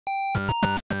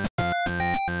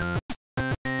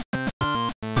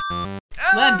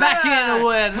Let back in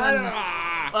when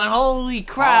holy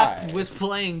crap, was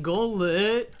playing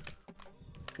Gauntlet.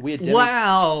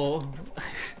 Wow.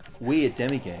 We at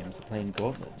DemiGames are playing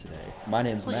Gauntlet today. My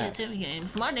name's Max.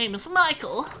 DemiGames. My name is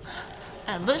Michael,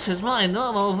 and this is my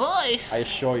normal voice. I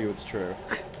assure you it's true.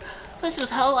 This is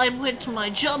how I went to my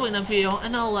job interview,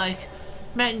 and they're like,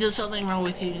 "Man, there's something wrong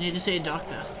with you. You need to see a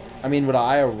doctor." I mean, would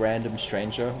I, a random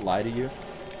stranger, lie to you?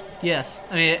 Yes.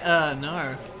 I mean,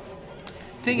 no.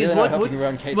 Thing really is,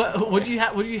 what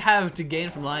do you have to gain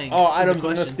from lying? Oh, items.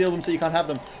 I'm gonna steal them so you can't have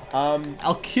them.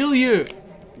 I'll kill you.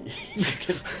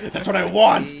 That's what I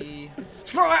want.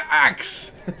 Throw an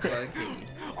axe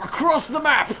across the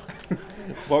map.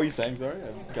 What were you saying? Sorry,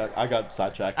 I got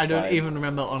sidetracked. I don't even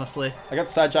remember, honestly. I got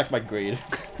sidetracked by greed.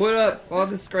 Put up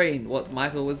on the screen what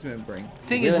Michael was remembering.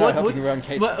 Thing is, what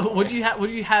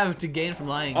do you have to gain from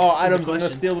lying? Oh, items. I'm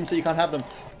gonna steal them so you can't have them.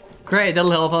 Great,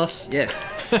 that'll help us.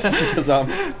 Yes. Because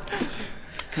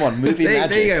come on, movie magic.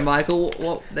 There you go, Michael.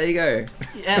 Well, there you go.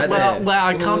 Yeah, right well,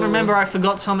 I can't remember. I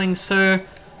forgot something so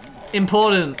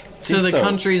important to the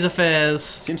country's affairs.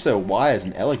 Seems so wise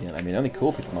and elegant. I mean, only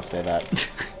cool people must say that.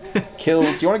 Kill. Do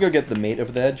you want to go get the meat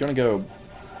over there? Do you want to go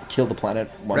kill the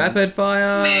planet? Rapid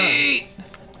fire. Meat.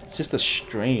 It's just a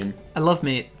stream. I love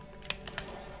meat.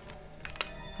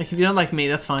 Like, if you don't like meat,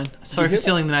 that's fine. Sorry for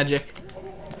stealing the magic.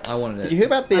 I wanted it. Did you hear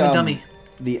about the I'm a dummy.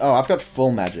 I've got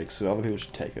full magic, so other people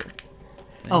should take it.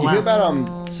 Oh, Did you wow. hear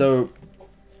about so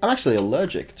I'm actually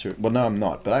allergic to. Well, no, I'm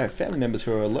not. But I have family members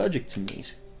who are allergic to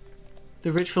meat.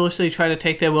 The rich foolishly try to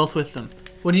take their wealth with them.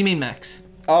 What do you mean, Max?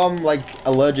 Like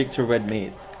allergic to red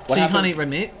meat. So you can't eat red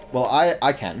meat? Well,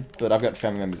 I can, but I've got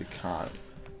family members who can't.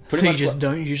 So you just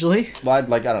don't usually?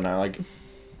 Like I don't know, like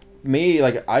me,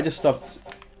 like I just stopped.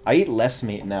 I eat less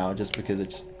meat now just because it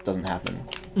just doesn't happen.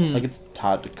 Like it's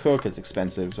hard to cook, it's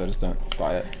expensive, so I just don't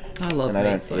buy it. I love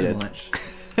meat so much.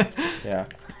 Yeah,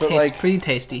 but Tastes like pretty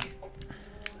tasty.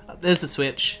 There's the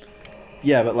switch.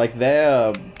 Yeah, but like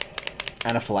they're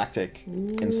anaphylactic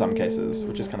in some cases,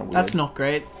 which is kind of weird. That's not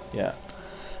great. Yeah.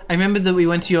 I remember that we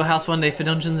went to your house one day for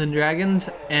Dungeons and Dragons,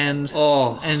 and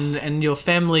your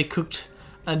family cooked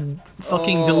a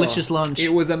fucking delicious lunch.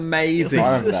 It was amazing. I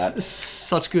remember that.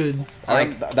 Such good.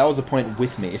 That was a point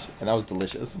with meat, and that was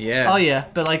delicious. Yeah. Oh yeah,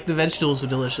 but like the vegetables were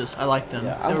delicious. I liked them.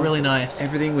 Yeah, they were really nice.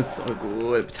 Everything was so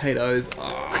good. Potatoes.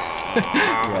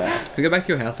 Yeah. Can we go back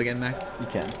to your house again, Max? You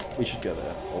can. We should go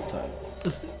there all the time.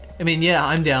 I mean, yeah,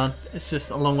 I'm down. It's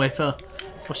just a long way for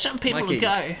some people to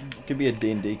go. It could be a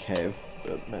D&D cave,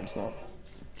 but maybe it's not.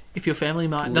 If your family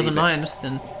doesn't mind,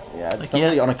 then yeah, it's not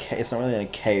really on it's not really in a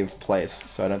cave place,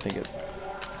 so I don't think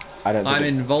I'm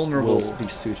invulnerable. Will be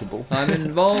suitable. I'm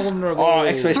invulnerable. Oh,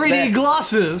 X-ray 3D specs.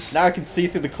 glasses. Now I can see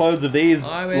through the clothes of these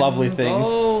lovely things.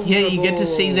 Yeah, you get to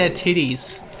see their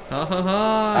titties. Ha ha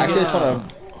ha. Actually, I just want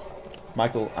to.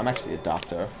 Michael, I'm actually a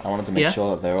doctor. I wanted to make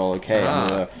sure that they're all okay.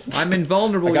 I'm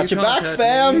invulnerable. I got your back,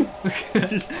 fam.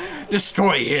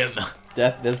 Destroy him.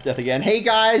 There's death again. Hey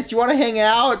guys, do you want to hang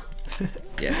out?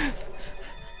 Yes.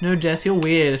 No, Death, you're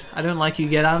weird. I don't like you.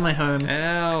 Get out of my home.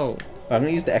 Ow. I'm gonna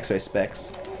use the X-ray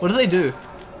specs. What do they do?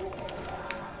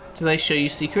 Do they show you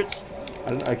secrets?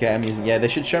 I don't. Okay, I'm using. Yeah, they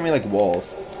should show me like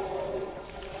walls.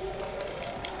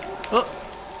 Oh.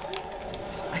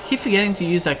 I keep forgetting to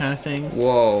use that kind of thing.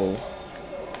 Whoa.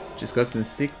 Just got some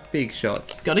sick big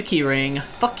shots. Got a key ring.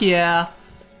 Fuck yeah.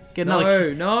 Get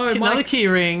another key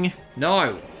ring.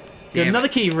 No. Get another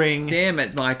key ring. Damn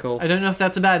it, Michael. I don't know if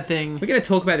that's a bad thing. We're going to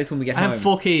talk about this when we get home. I have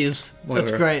 4 keys. Whatever.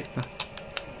 That's great.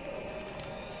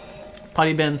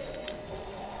 Party bins.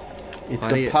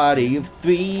 It's a party of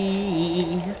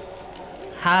 3.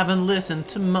 Haven't listened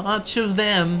to much of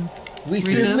them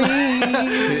recently.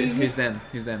 Who's them?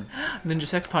 Who's them? Ninja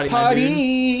Sex Party.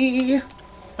 Party. I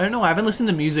don't know. I haven't listened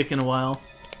to music in a while.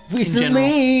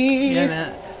 Recently. Yeah,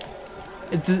 man.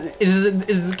 Does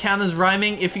it count as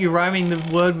rhyming if you're rhyming the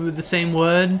word with the same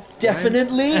word?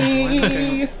 Definitely. Why am I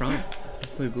going up front?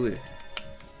 It's so good.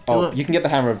 Oh, you can get the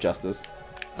Hammer of Justice.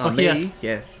 Oh, Fuck me? yes.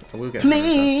 Yes, I will get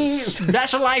Please.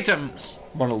 Special items.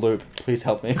 I'm on a loop. Please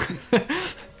help me.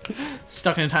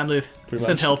 Stuck in a time loop. Pretty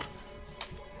Send much. help.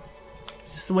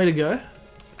 Is this the way to go?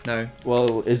 No.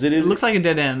 Well, is it? It looks like a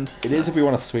dead end. It is if we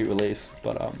want a sweet release,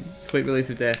 but Sweet release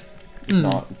of death. if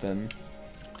not, then.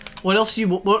 What else do you?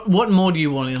 What more do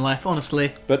you want in life,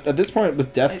 honestly? But at this point,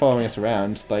 with death following us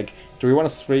around, like, do we want a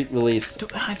sweet release? Do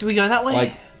we go that way?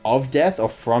 Like of death or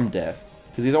from death?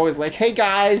 Because he's always like, "Hey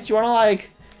guys, do you want to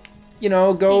like, you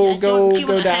know, go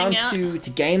down to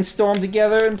GameStorm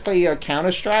together and play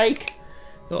Counter-Strike?"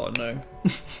 Oh no.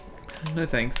 No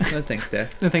thanks. No thanks,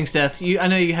 Death. No thanks, Death. I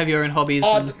know you have your own hobbies.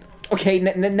 Oh, Okay,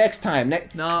 next time.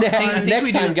 No,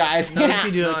 next time, guys. No, if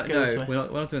you do it, No, this way. we're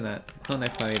not doing that. Not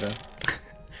next time either.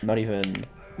 Not even.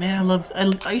 Man,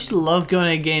 I used to love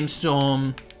going to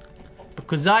GameStorm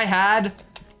because I had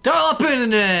dial-up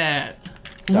internet.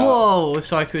 Whoa!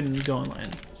 So I couldn't go online.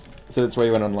 So that's why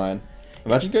you went online.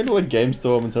 Imagine going to like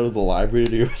GameStorm instead of the library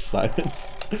to do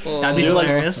assignments. That'd be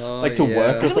hilarious. Like to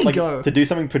work or something, like go? to do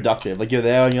something productive. Like you're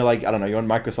there and you're like, I don't know, you're on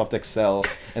Microsoft Excel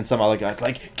and some other guy's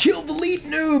like, kill the lead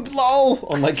noob, lol,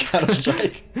 on like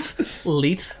Counter-Strike.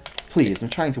 Elite? Please, I'm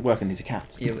trying to work on these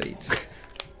accounts. Elite.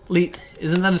 Leet.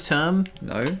 Isn't that a term?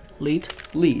 No. Leet?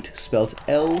 Lead, spelled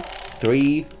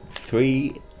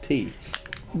L33T.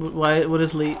 Why? What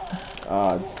is leet?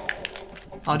 It's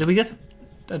Oh, did we get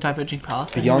a diverging path?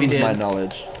 I think beyond we did. my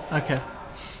knowledge. Okay.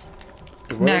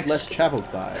 The road Next. less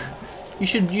traveled by. You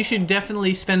should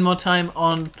definitely spend more time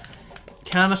on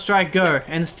Counter-Strike Go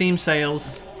and Steam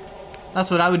sales. That's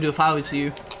what I would do if I was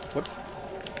you.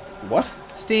 What?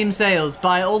 Steam sales.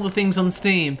 Buy all the things on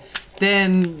Steam.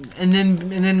 Then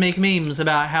make memes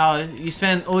about how you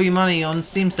spent all your money on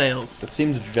Steam sales. That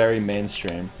seems very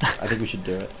mainstream. I think we should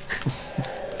do it.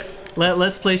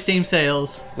 Let's play Steam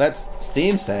sales.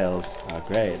 Steam sales. Oh,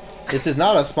 great. This is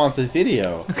not a sponsored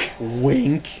video.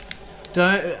 Wink.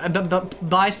 Don't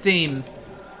buy Steam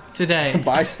today.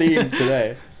 Buy Steam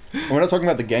today. And we're not talking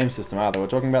about the game system either. We're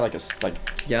talking about like a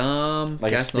Yum.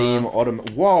 like a gas Steam mask.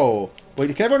 Whoa.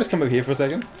 Wait, can everyone just come over here for a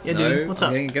second? Yeah, No, dude. What's I'm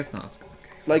up? getting a gas mask. Okay.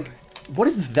 Like, what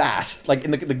is that? Like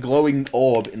in the glowing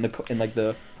orb in like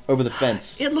the over the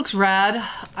fence. It looks rad.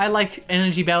 I like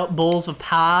energy balls of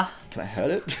power. Can I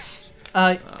hurt it?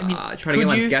 I mean, Trying to get could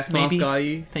my you? gas mask, Maybe. are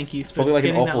you? Thank you. It's probably like an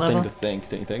getting that awful thing lever. to think,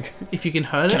 don't you think? If you can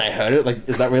hurt Can it. I hurt it? Like,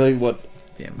 is that really what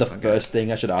Damn, the okay. first thing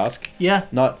I should ask? Yeah.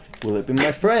 Not, will it be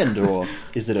my friend, or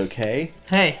is it okay?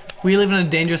 Hey, we live in a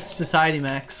dangerous society,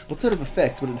 Max. What sort of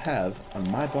effect would it have on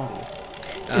my body?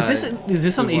 Is this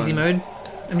on good easy one. mode?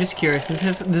 I'm just curious.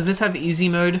 Does this have easy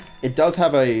mode? It does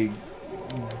have a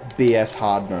BS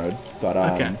hard mode, but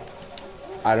Okay.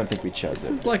 I don't think we chose This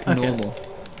it. is like Okay. normal.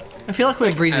 I feel like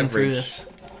we're breezing through average. this.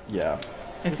 Yeah,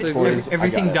 Boys, I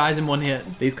Everything got it. dies in one hit.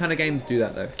 These kind of games do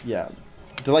that though. yeah.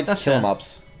 They're like That's kill 'em fair.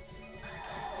 ups.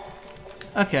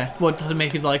 Okay. What does it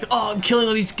make you like? Oh, I'm killing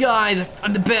all these guys.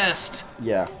 I'm the best.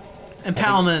 Yeah,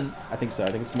 Empowerment. I think so.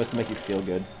 I think it's supposed to make you feel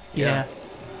good. Yeah.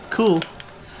 It's cool.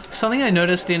 Something I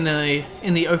noticed in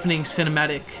the opening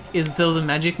cinematic is there was a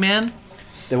magic man,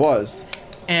 There was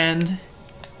and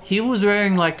he was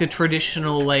wearing like the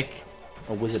traditional like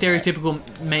a wizard. stereotypical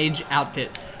mage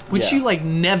outfit, which Yeah. you like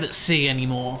never see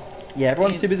anymore. Yeah,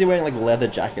 everyone's too busy wearing like leather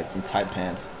jackets and tight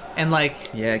pants. And like,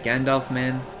 Yeah, Gandalf,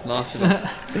 man, last of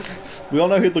us. We all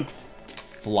know who'd look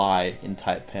fly in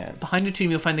tight pants. behind your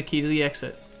tomb you'll find the key to the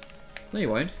exit. No, you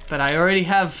won't. But I already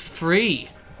have 3.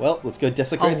 Well, let's go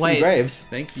desecrate Oh, some wait. graves.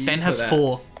 Thank you. Ben for has that.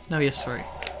 4. No, he has 3.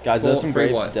 Guys, there's some Three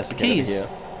graves what? to desecrate Keys. over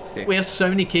here. Sick. We have so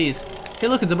many keys. Hey,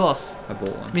 look, it's a boss. I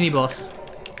bought one. Mini boss.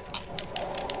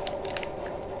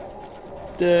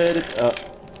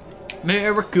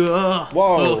 America!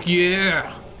 Whoa. Oh,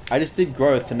 yeah! I just did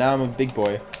growth and now I'm a big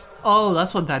boy. Oh,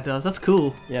 that's what that does. That's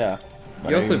cool. Yeah. My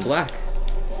You're also name's- black.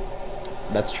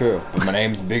 That's true, but my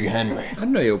name's Big Henry. I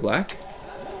didn't know you were black.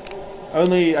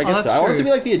 Only, I guess that's so. I wanted to true.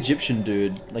 be like the Egyptian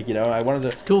dude. Like, you know, I wanted to...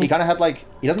 It's cool. He kind of had like...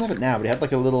 He doesn't have it now, but he had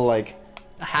like a little like...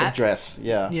 A hat? dress,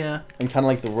 yeah. Yeah. And kind of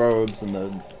like the robes and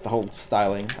the whole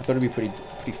styling. I thought it'd be pretty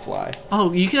fly.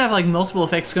 Oh, you can have like multiple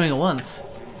effects going at once.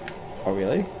 Oh,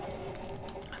 really?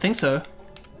 I think so.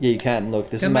 Yeah, you can. Look,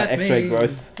 this Come is my at X-ray me.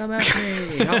 growth. Come at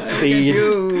me. I'll Speed. get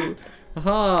you.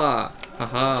 Haha.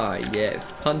 Haha.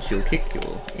 Yes. Punch you, kick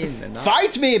you in the nuts.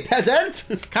 Fight me, peasant!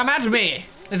 Come at me!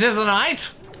 It is a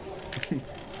night!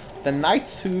 The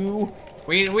knights who...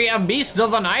 We are beasts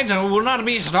of the night and will not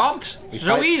be stopped.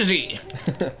 So fight- easy.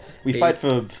 We fight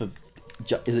Peace. for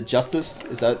is it justice?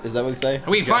 Is that what they say?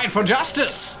 We fight for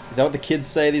justice. Is that what the kids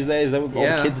say these days? Is that what all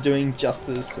Yeah. the kids are doing?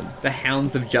 Justice and... The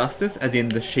Hounds of Justice, as in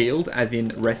the Shield, as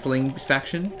in wrestling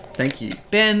faction. Thank you.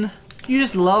 Ben, you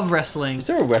just love wrestling. Is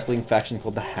there a wrestling faction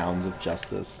called the Hounds of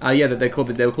Justice? Yeah, they were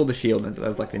called the Shield, and that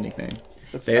was like their nickname.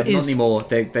 That's They're not Is- anymore.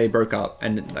 They broke up,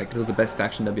 and like it was the best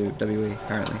faction WWE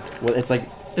apparently. Well, it's like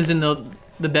Is in the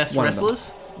best One of them.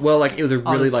 wrestlers? Well, like it was a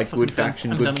really that's like fucking good fans.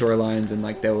 faction, I'm good done. storylines, and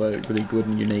like they were really good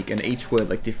and unique, and each were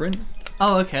like different.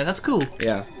 Oh, okay, that's cool.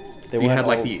 Yeah. They So you weren't had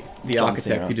like all the John architect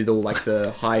Cena. who did all like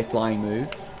the high flying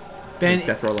moves. Ben, Like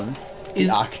Seth Rollins. is,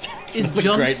 the architect. is That's a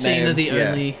John great Cena name. the Yeah.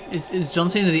 only is John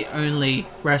Cena the only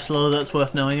wrestler that's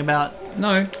worth knowing about?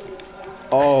 No.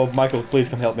 Oh, Michael, please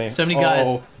come help me. So many guys.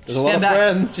 Oh, there's Just a lot of stand back.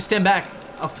 friends. Just stand back.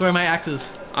 I'll throw my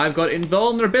axes. I've got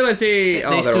invulnerability. They Oh,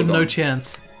 they're all stood no gone.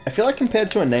 chance. I feel like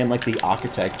compared to a name like the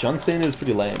Architect, John Cena is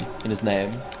pretty lame in his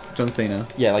name. John Cena.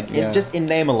 Yeah, like just in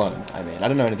name alone. I mean, I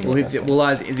don't know anything about that. Well,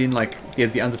 is in like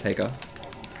there's the Undertaker.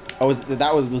 Oh, was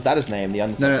that his name, the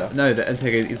Undertaker? No, the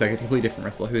Undertaker is like a completely different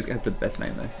wrestler who's got the best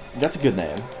name though. That's a good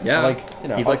name. Yeah, like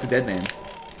he's like the dead man.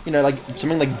 You know, like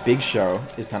something like Big Show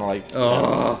is kind of like.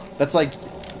 Oh, that's like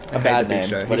a bad name,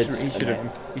 but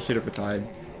he should have retired.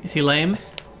 Is he lame?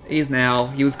 He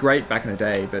was great back in the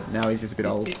day, but now he's just a bit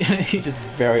old. He's just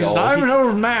very old. I'm an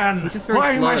old man. He's just very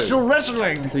Why slow. am I still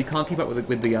wrestling? And so he can't keep up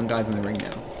with the young guys in the ring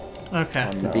now. Okay.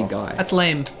 He's a big guy. That's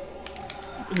lame.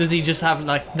 Does he just have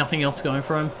like nothing else going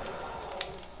for him?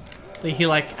 He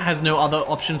like has no other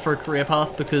option for a career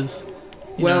path because.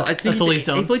 I think that's all he's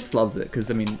done. He probably just loves it because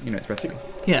I mean, it's wrestling.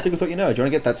 Yeah. Single thought, do you want to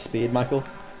get that speed, Michael?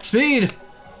 Speed.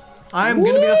 I'm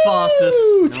gonna be the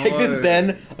fastest. Take this,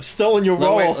 Ben. I've stolen your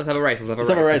role. Wait, let's have a race. Let's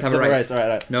have a race. All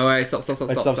right. No, wait, stop.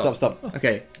 Stop.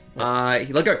 Okay.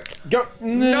 Let go. Go.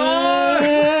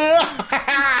 No.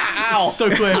 Ow. So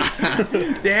quick.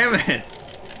 Damn it.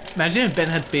 Imagine if Ben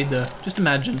had speed though. Just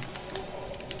imagine.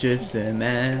 Just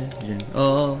imagine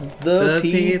all the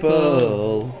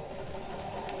people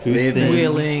who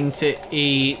willing to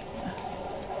eat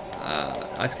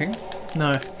ice cream.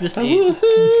 No, just eat.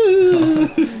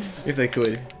 If they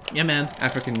could. Yeah, man.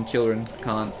 African children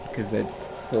can't because they're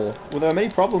poor. Well, there are many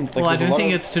problems. Like, well, I don't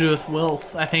think it's to do with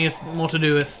wealth. I think it's more to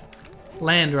do with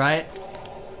land, right?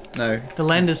 No. The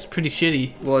land is pretty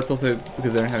shitty. Well, it's also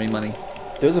because they don't have any money.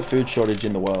 There's a food shortage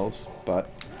in the world, but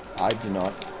I do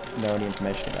not know any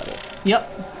information about it.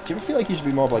 Yep. Do you ever feel like you should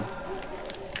be more of like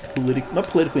not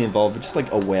politically involved, but just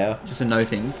like aware? Just to know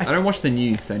things. I don't watch the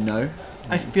news, so no.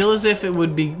 I feel as if it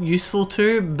would be useful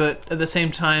to, but at the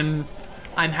same time,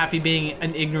 I'm happy being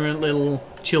an ignorant little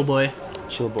chill boy.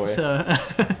 Chill boy. So,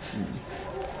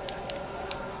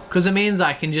 because it means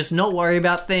I can just not worry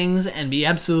about things and be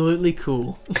absolutely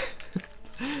cool.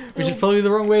 Which is probably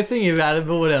the wrong way of thinking about it,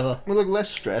 but whatever. Well, like less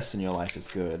stress in your life is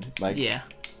good. Like, yeah.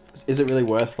 Is it really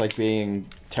worth like being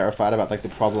terrified about like the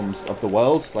problems of the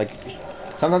world? Like,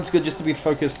 sometimes it's good just to be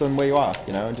focused on where you are,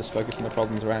 and just focus on the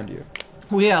problems around you.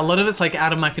 Well, yeah, a lot of it's like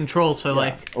out of my control, so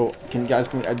like. Oh,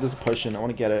 there's a potion. I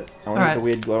want to get it. I want to get the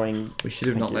weird glowing. We should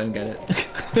have not let him get it.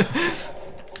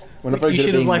 You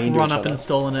should have like run up and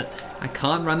stolen it. I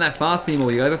can't run that fast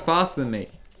anymore. You guys are faster than me.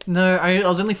 No, I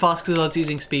was only fast because I was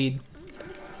using speed.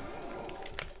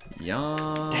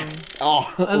 Yum. Damn it.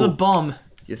 Oh, that was a bomb.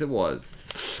 Yes, it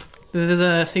was. There's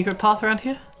a secret path around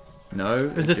here? No.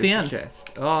 Is this the end?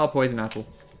 Chest. Oh, poison apple.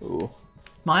 Ooh.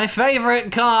 My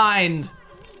favorite kind.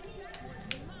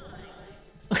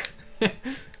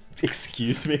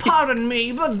 Excuse me. Pardon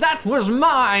me, but that was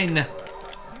mine. That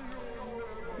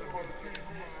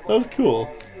was cool.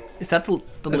 Is that the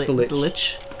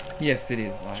Lich? Yes, it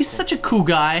is. He's such a cool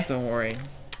guy. Don't worry.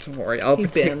 I'll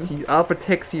protect you. I'll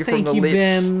protect you from the Lich.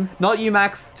 Ben. Not you,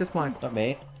 Max. Just Michael. Not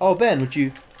me. Oh, Ben, would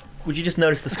you just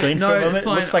notice the screen for a moment? It's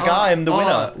fine. It looks like I'm the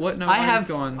winner. What? No,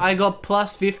 I got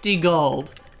plus 50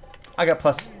 gold. I got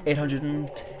plus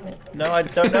 810. No, I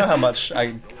don't know how much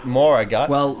more I got.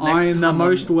 Well, I'm the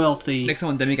most wealthy. Next time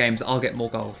on DemiGames, I'll get more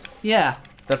gold. Yeah.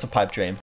 That's a pipe dream.